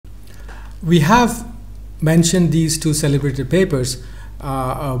We have mentioned these two celebrated papers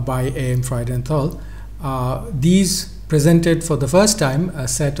by A.M. Freudenthal. These presented for the first time a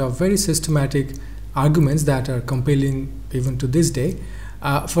set of very systematic arguments that are compelling even to this day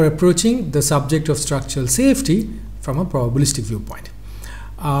for approaching the subject of structural safety from a probabilistic viewpoint.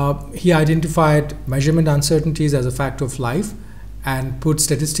 He identified measurement uncertainties as a fact of life and put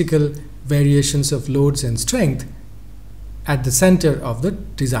statistical variations of loads and strength at the center of the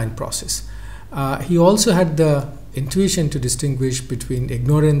design process. He also had the intuition to distinguish between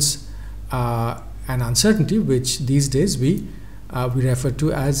ignorance and uncertainty, which these days we refer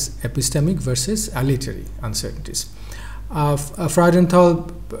to as epistemic versus aleatory uncertainties.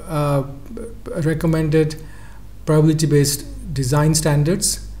 Freudenthal recommended probability-based design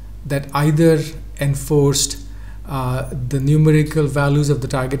standards that either enforced the numerical values of the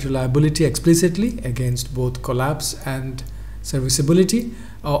target reliability explicitly against both collapse and serviceability,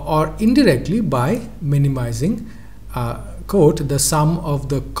 or indirectly by minimizing, quote, the sum of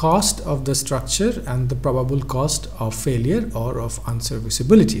the cost of the structure and the probable cost of failure or of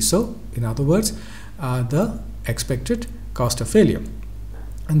unserviceability. So, in other words, the expected cost of failure.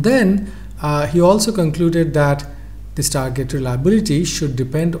 And then he also concluded that this target reliability should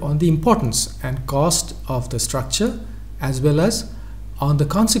depend on the importance and cost of the structure as well as on the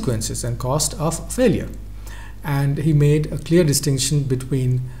consequences and cost of failure. And he made a clear distinction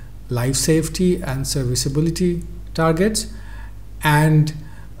between life safety and serviceability targets. And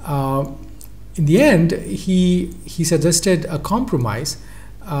in the end, he suggested a compromise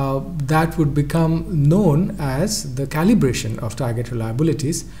that would become known as the calibration of target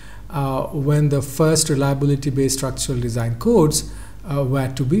reliabilities when the first reliability-based structural design codes were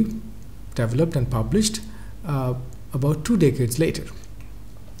to be developed and published about 2 decades later.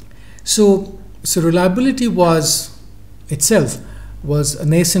 So reliability itself was a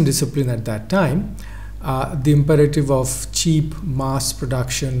nascent discipline at that time. The imperative of cheap mass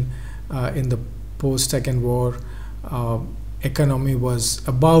production in the post-Second War economy was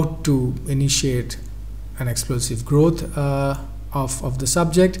about to initiate an explosive growth of the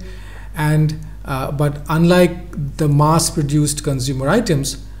subject, and but unlike the mass-produced consumer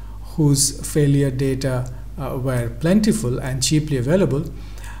items whose failure data were plentiful and cheaply available,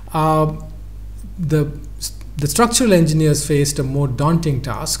 the structural engineers faced a more daunting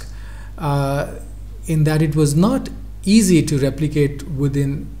task in that it was not easy to replicate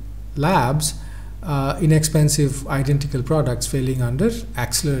within labs inexpensive identical products failing under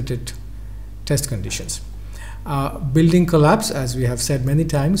accelerated test conditions. Building collapse, as we have said many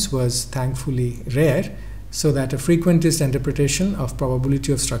times, was thankfully rare, so that a frequentist interpretation of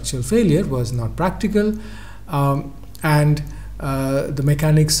probability of structural failure was not practical, and the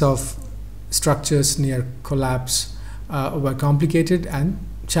mechanics of structures near collapse were complicated and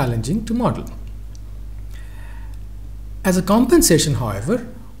challenging to model. As a compensation, however,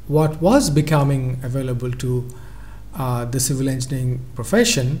 what was becoming available to the civil engineering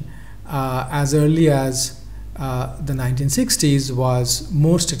profession as early as the 1960s was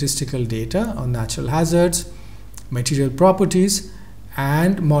more statistical data on natural hazards, material properties,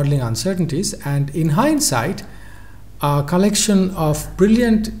 and modeling uncertainties, and in hindsight, a collection of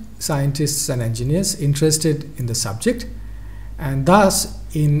brilliant scientists and engineers interested in the subject, and thus,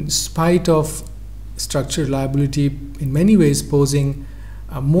 in spite of structural reliability in many ways posing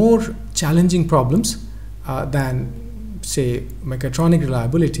more challenging problems than, say, mechatronic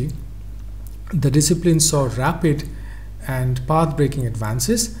reliability, the discipline saw rapid and path-breaking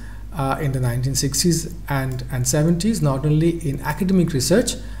advances in the 1960s and 70s, not only in academic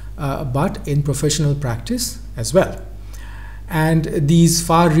research but in professional practice as well. And these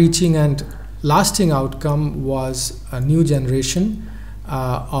far-reaching and lasting outcome was a new generation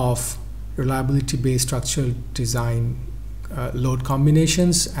of reliability-based structural design load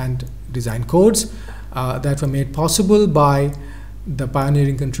combinations and design codes that were made possible by the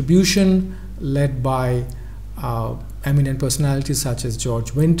pioneering contribution led by eminent personalities such as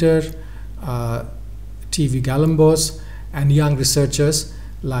George Winter, T.V. Galambos, and young researchers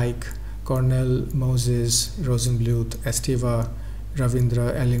like Cornell, Moses, Rosenbluth, Esteva,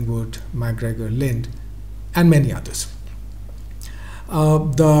 Ravindra, Ellingwood, MacGregor, Lind, and many others.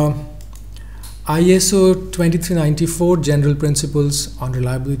 The ISO 2394 General Principles on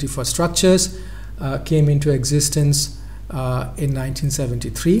Reliability for Structures came into existence in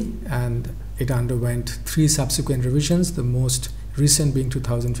 1973, and it underwent 3 subsequent revisions, the most recent being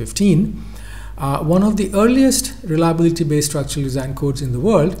 2015. One of the earliest reliability-based structural design codes in the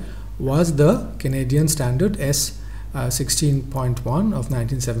world was the Canadian standard S 16.1 of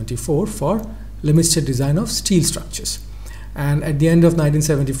 1974 for limit state design of steel structures. And at the end of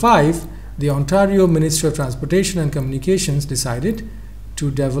 1975, the Ontario Ministry of Transportation and Communications decided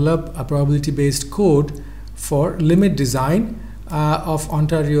to develop a probability-based code for limit design of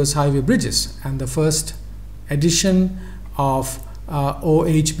Ontario's highway bridges. And the first edition of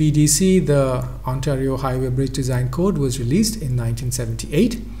OHBDC, the Ontario Highway Bridge Design Code, was released in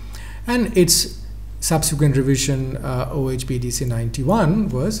 1978, and its subsequent revision, OHBDC 91,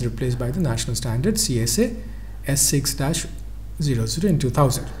 was replaced by the national standard CSA S6-00 in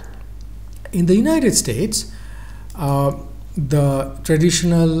 2000. In the United States, the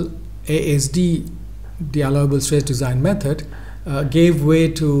traditional ASD, the allowable stress design method, gave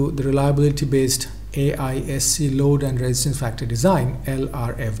way to the reliability-based AISC load and resistance factor design,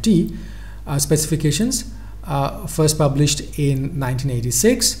 LRFD, specifications, first published in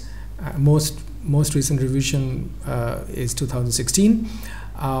 1986. Most recent revision is 2016.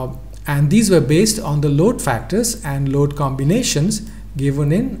 And these were based on the load factors and load combinations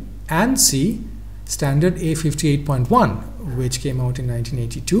given in ANSI standard A58.1, which came out in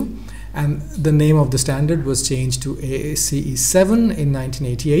 1982. And the name of the standard was changed to ASCE 7 in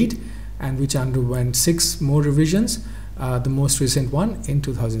 1988, and which underwent 6 more revisions, the most recent one in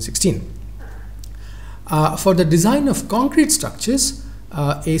 2016. For the design of concrete structures,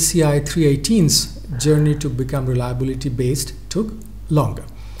 ACI 318's journey to become reliability based took longer.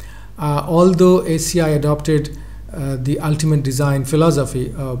 Although ACI adopted the ultimate design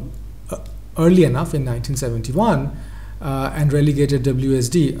philosophy early enough in 1971 and relegated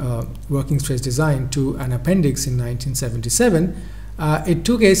WSD, working stress design, to an appendix in 1977, it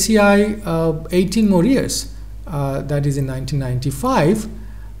took ACI 18 more years, that is in 1995,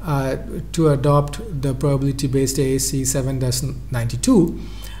 to adopt the probability-based ASC 7-92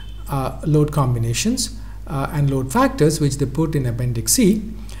 load combinations and load factors, which they put in Appendix C,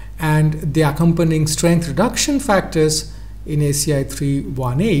 and the accompanying strength reduction factors in ACI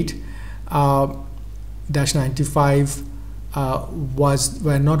 318-95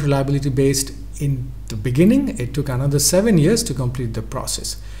 were not reliability based in the beginning. It took another 7 years to complete the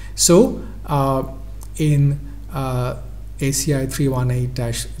process. So in ACI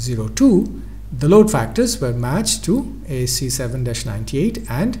 318-02, the load factors were matched to ASC 7-98,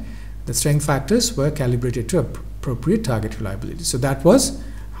 and the strength factors were calibrated to appropriate target reliability. So that was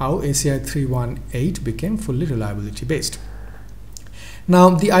how ACI 318 became fully reliability based. Now,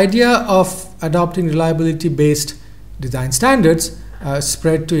 the idea of adopting reliability based design standards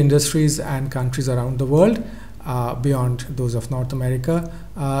spread to industries and countries around the world beyond those of North America.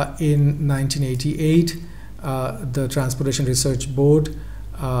 In 1988, the Transportation Research Board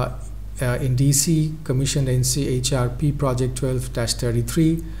in DC commissioned NCHRP Project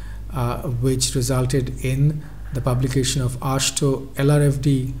 12-33, which resulted in the publication of AASHTO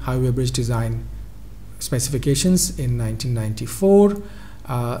LRFD Highway Bridge Design specifications in 1994.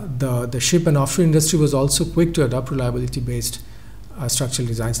 The ship and offshore industry was also quick to adopt reliability-based structural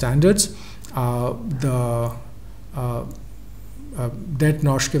design standards. Det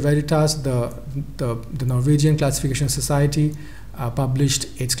Norske Veritas, the Norwegian Classification Society, published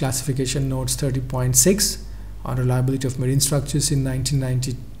its classification notes 30.6 on reliability of marine structures in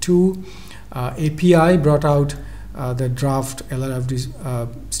 1992. API brought out the draft LRFD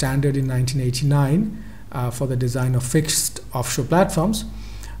standard in 1989 for the design of fixed offshore platforms,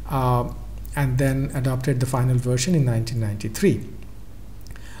 and then adopted the final version in 1993.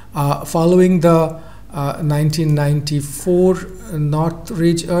 Following the 1994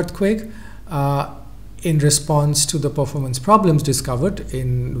 Northridge earthquake, in response to the performance problems discovered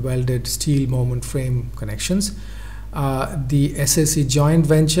in welded steel moment frame connections, the SSE joint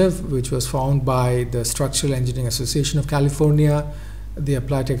venture, which was formed by the Structural Engineering Association of California, the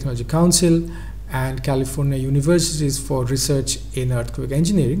Applied Technology Council, and California Universities for Research in Earthquake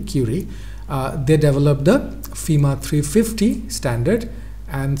Engineering, CURI, they developed the FEMA 350 standard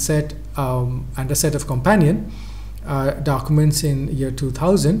and a set of companion documents in year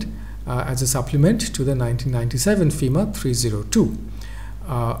 2000 as a supplement to the 1997 FEMA 302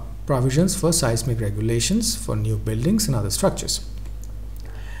 provisions for seismic regulations for new buildings and other structures.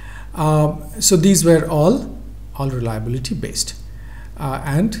 So these were all reliability based,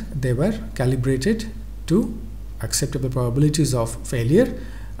 and they were calibrated to acceptable probabilities of failure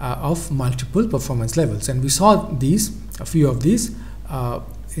of multiple performance levels, and we saw a few of these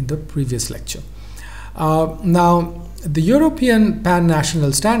in the previous lecture. Now, the European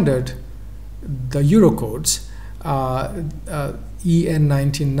pan-national standard, the Eurocodes, EN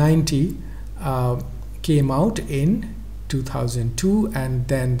 1990, came out in 2002, and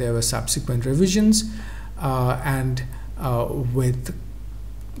then there were subsequent revisions, and with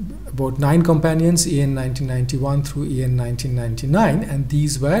about 9 companions, EN 1991 through EN 1999, and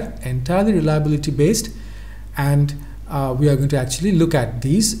these were entirely reliability based, and we are going to actually look at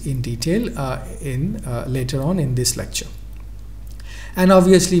these in detail later on in this lecture. And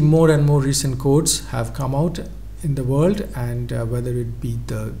obviously more and more recent codes have come out in the world, and whether it be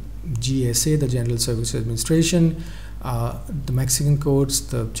the GSA, the General Services Administration, the Mexican codes,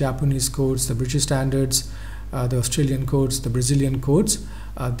 the Japanese codes, the British standards, the Australian codes, the Brazilian codes,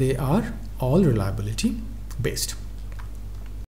 they are all reliability based.